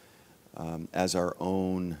people as our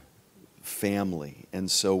own family. And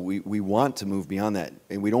so we want to move beyond that.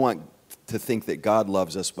 And we don't want to think that God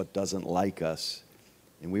loves us but doesn't like us.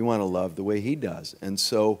 And we want to love the way He does. And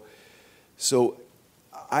so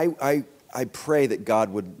I pray that God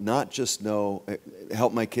would not just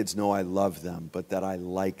help my kids know I love them, but that I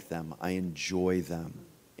like them, I enjoy them.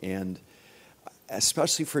 And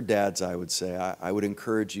especially for dads, I would say, I would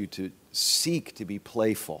encourage you to seek to be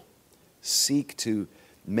playful. Seek to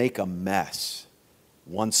make a mess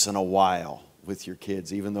once in a while with your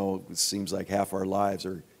kids, even though it seems like half our lives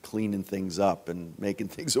are cleaning things up and making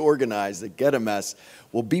things organized that get a mess.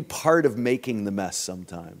 Well, be part of making the mess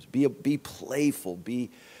sometimes. Be playful, be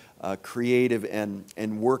creative,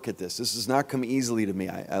 and work at this. This does not come easily to me.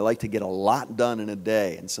 I like to get a lot done in a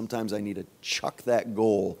day, and sometimes I need to chuck that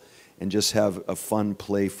goal and just have a fun,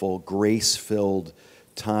 playful, grace-filled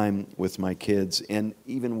time with my kids, and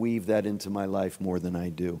even weave that into my life more than I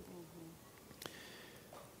do.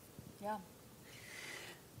 Yeah.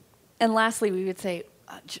 And lastly, we would say,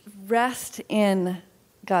 rest in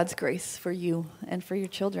God's grace for you and for your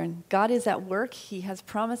children. God is at work. He has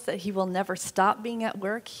promised that He will never stop being at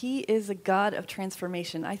work. He is a God of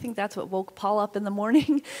transformation. I think that's what woke Paul up in the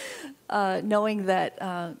morning, knowing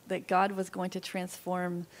that God was going to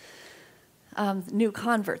transform new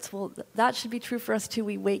converts. Well, that should be true for us too.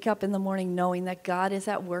 We wake up in the morning knowing that God is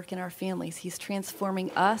at work in our families. He's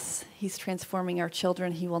transforming us. He's transforming our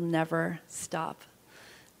children. He will never stop,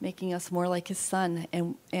 making us more like His Son,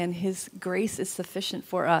 and His grace is sufficient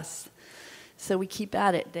for us. So we keep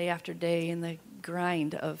at it day after day in the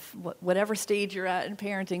grind of whatever stage you're at in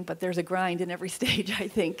parenting, but there's a grind in every stage, I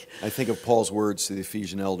think. I think of Paul's words to the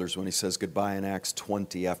Ephesian elders when he says goodbye in Acts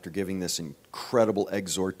 20 after giving this incredible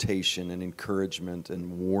exhortation and encouragement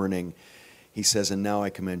and warning. He says, and now I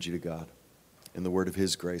commend you to God and the word of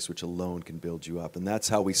His grace, which alone can build you up. And that's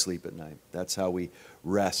how we sleep at night. That's how we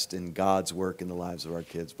rest in God's work in the lives of our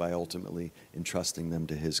kids, by ultimately entrusting them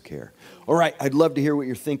to His care. All right, I'd love to hear what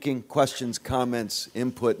you're thinking. Questions, comments,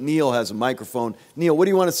 input. Neil has a microphone. Neil, what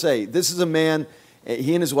do you want to say? This is a man,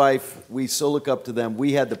 he and his wife, we so look up to them.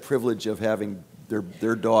 We had the privilege of having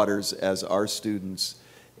their daughters as our students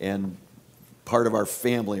and part of our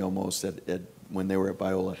family almost when they were at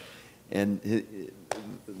Biola. And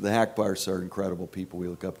the Hackbars are incredible people we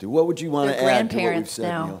look up to. What would you want to add to what we've said,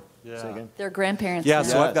 now. Neil? Yeah. They're grandparents Yeah, now.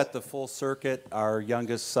 so I've got the full circuit. Our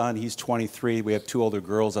youngest son, he's 23. We have 2 older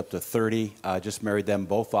girls up to 30. Just married them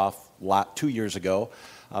both off 2 years ago.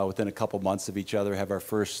 Within a couple months of each other, have our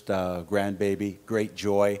first grandbaby. Great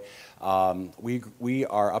joy. We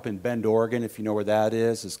are up in Bend, Oregon, if you know where that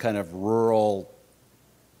is. It's kind of rural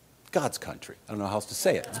God's country. I don't know how else to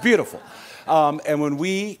say it. It's beautiful. And when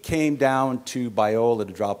we came down to Biola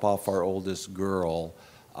to drop off our oldest girl,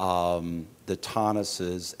 the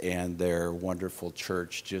Thomases and their wonderful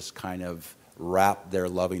church just kind of wrapped their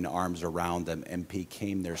loving arms around them and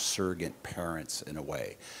became their surrogate parents in a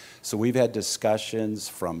way. So we've had discussions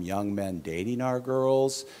from young men dating our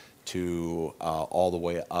girls to all the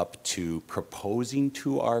way up to proposing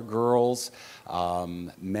to our girls.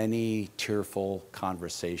 Many tearful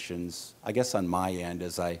conversations, I guess on my end,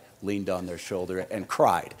 as I leaned on their shoulder and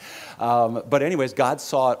cried. But anyways, God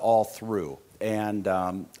saw it all through. And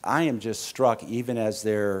I am just struck, even as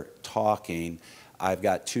they're talking, I've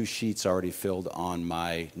got 2 sheets already filled on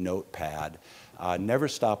my notepad. Never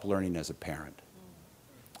stop learning as a parent.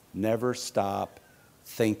 Never stop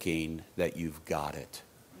thinking that you've got it.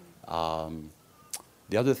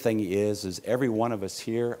 The other thing is every one of us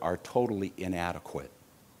here are totally inadequate.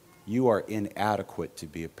 You are inadequate to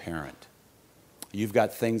be a parent. You've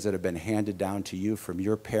got things that have been handed down to you from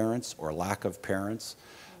your parents or lack of parents,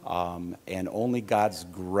 and only God's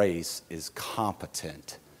grace is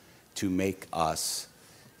competent to make us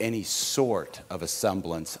any sort of a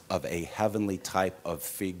semblance of a heavenly type of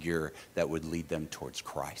figure that would lead them towards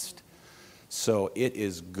Christ. So it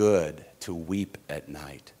is good to weep at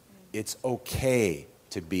night. It's okay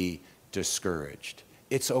to be discouraged.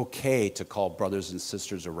 It's okay to call brothers and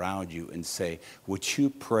sisters around you and say, would you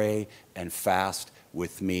pray and fast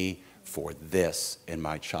with me for this in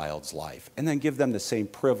my child's life? And then give them the same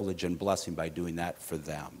privilege and blessing by doing that for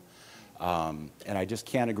them. And I just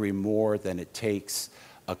can't agree more than it takes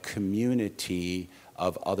a community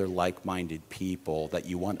of other like-minded people that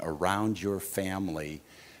you want around your family,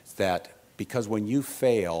 that because when you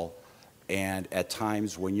fail, and at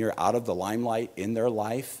times when you're out of the limelight in their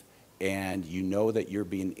life, and you know that you're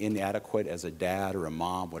being inadequate as a dad or a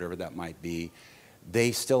mom, whatever that might be,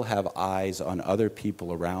 they still have eyes on other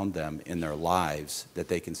people around them in their lives that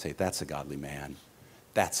they can say, that's a godly man,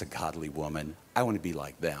 that's a godly woman, I want to be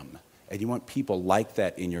like them. And you want people like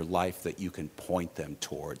that in your life that you can point them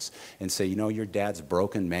towards and say, you know, your dad's a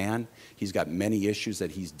broken man. He's got many issues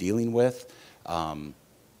that he's dealing with.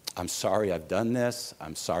 I'm sorry I've done this.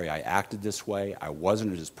 I'm sorry I acted this way. I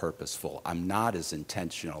wasn't as purposeful. I'm not as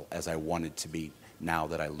intentional as I wanted to be now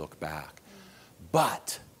that I look back.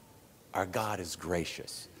 But our God is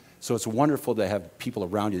gracious. So it's wonderful to have people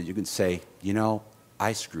around you that you can say, you know,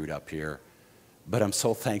 I screwed up here. But I'm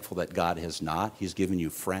so thankful that God has not. He's given you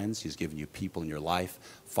friends. He's given you people in your life.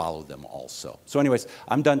 Follow them also. So anyways,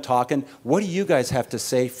 I'm done talking. What do you guys have to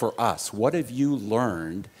say for us? What have you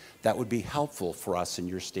learned that would be helpful for us in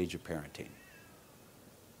your stage of parenting?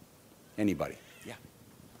 Anybody? Yeah.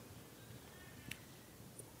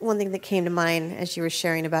 One thing that came to mind as you were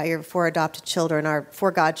sharing about your 4 adopted children, our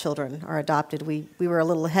 4 godchildren are adopted. We were a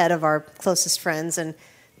little ahead of our closest friends, and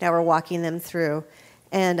now we're walking them through.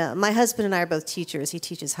 And my husband and I are both teachers. He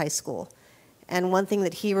teaches high school. And one thing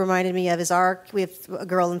that he reminded me of is we have a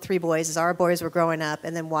girl and 3 boys, as our boys were growing up,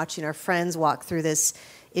 and then watching our friends walk through this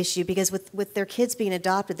issue, because with their kids being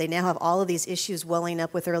adopted, they now have all of these issues welling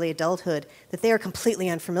up with early adulthood that they are completely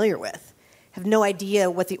unfamiliar with. Have no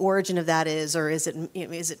idea what the origin of that is, or is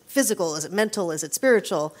it physical, is it mental, is it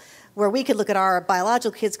spiritual? Where we could look at our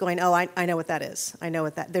biological kids going, oh, I know what that is. I know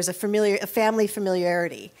what that. There's a family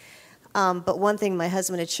familiarity. But one thing my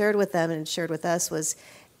husband had shared with them and shared with us was,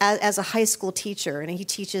 as a high school teacher, and he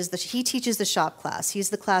teaches the shop class. He's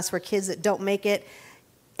the class where kids that don't make it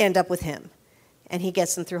end up with him, and he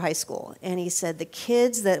gets them through high school. And he said the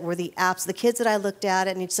kids that were the kids that I looked at,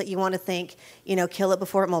 and it's like you want to think, kill it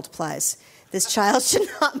before it multiplies. This child should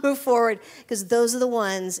not move forward, because those are the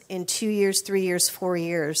ones in 2 years, 3 years, 4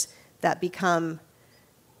 years that become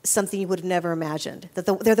something you would have never imagined.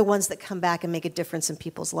 They're the ones that come back and make a difference in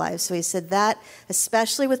people's lives. So he said that,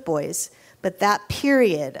 especially with boys, but that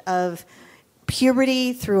period of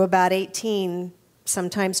puberty through about 18,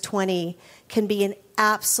 sometimes 20, can be an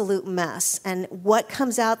absolute mess. And what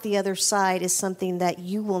comes out the other side is something that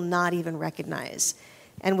you will not even recognize.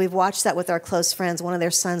 And we've watched that with our close friends. One of their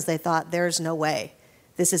sons, they thought, there's no way.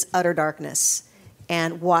 This is utter darkness.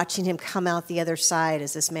 And watching him come out the other side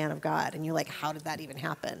as this man of God. And you're like, how did that even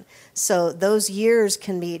happen? So those years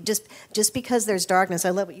can be, just because there's darkness,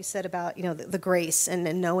 I love what you said about, the grace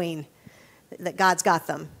and knowing that God's got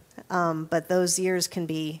them. But those years can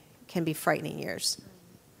be frightening years.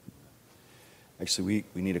 Actually,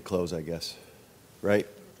 we need to close, I guess. Right?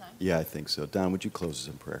 Yeah, I think so. Don, would you close us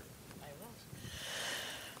in prayer? I will.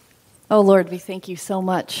 Oh, Lord, we thank you so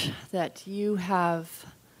much that you have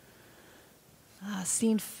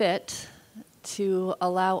seen fit to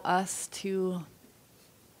allow us to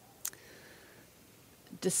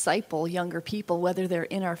disciple younger people, whether they're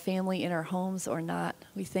in our family, in our homes, or not.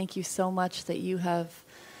 We thank you so much that you have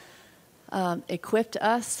equipped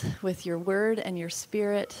us with your word and your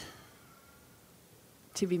spirit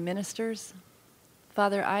to be ministers.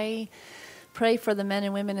 Father, I pray for the men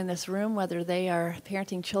and women in this room, whether they are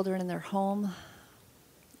parenting children in their home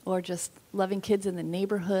or just loving kids in the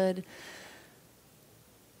neighborhood.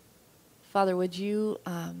 Father, would you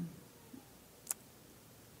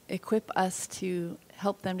equip us to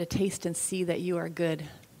help them to taste and see that you are good?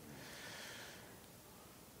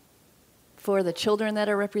 For the children that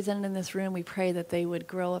are represented in this room, we pray that they would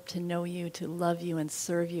grow up to know you, to love you and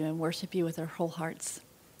serve you and worship you with their whole hearts.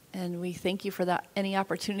 And we thank you for that, any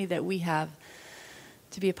opportunity that we have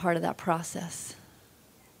to be a part of that process.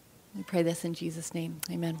 We pray this in Jesus' name.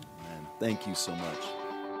 Amen. Amen. Thank you so much.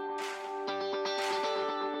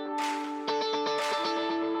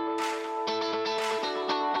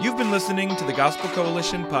 You've been listening to the Gospel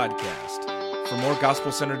Coalition podcast. For more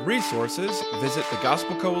gospel-centered resources, visit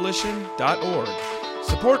thegospelcoalition.org.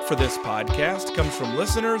 Support for this podcast comes from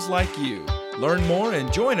listeners like you. Learn more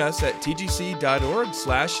and join us at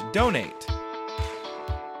tgc.org/donate.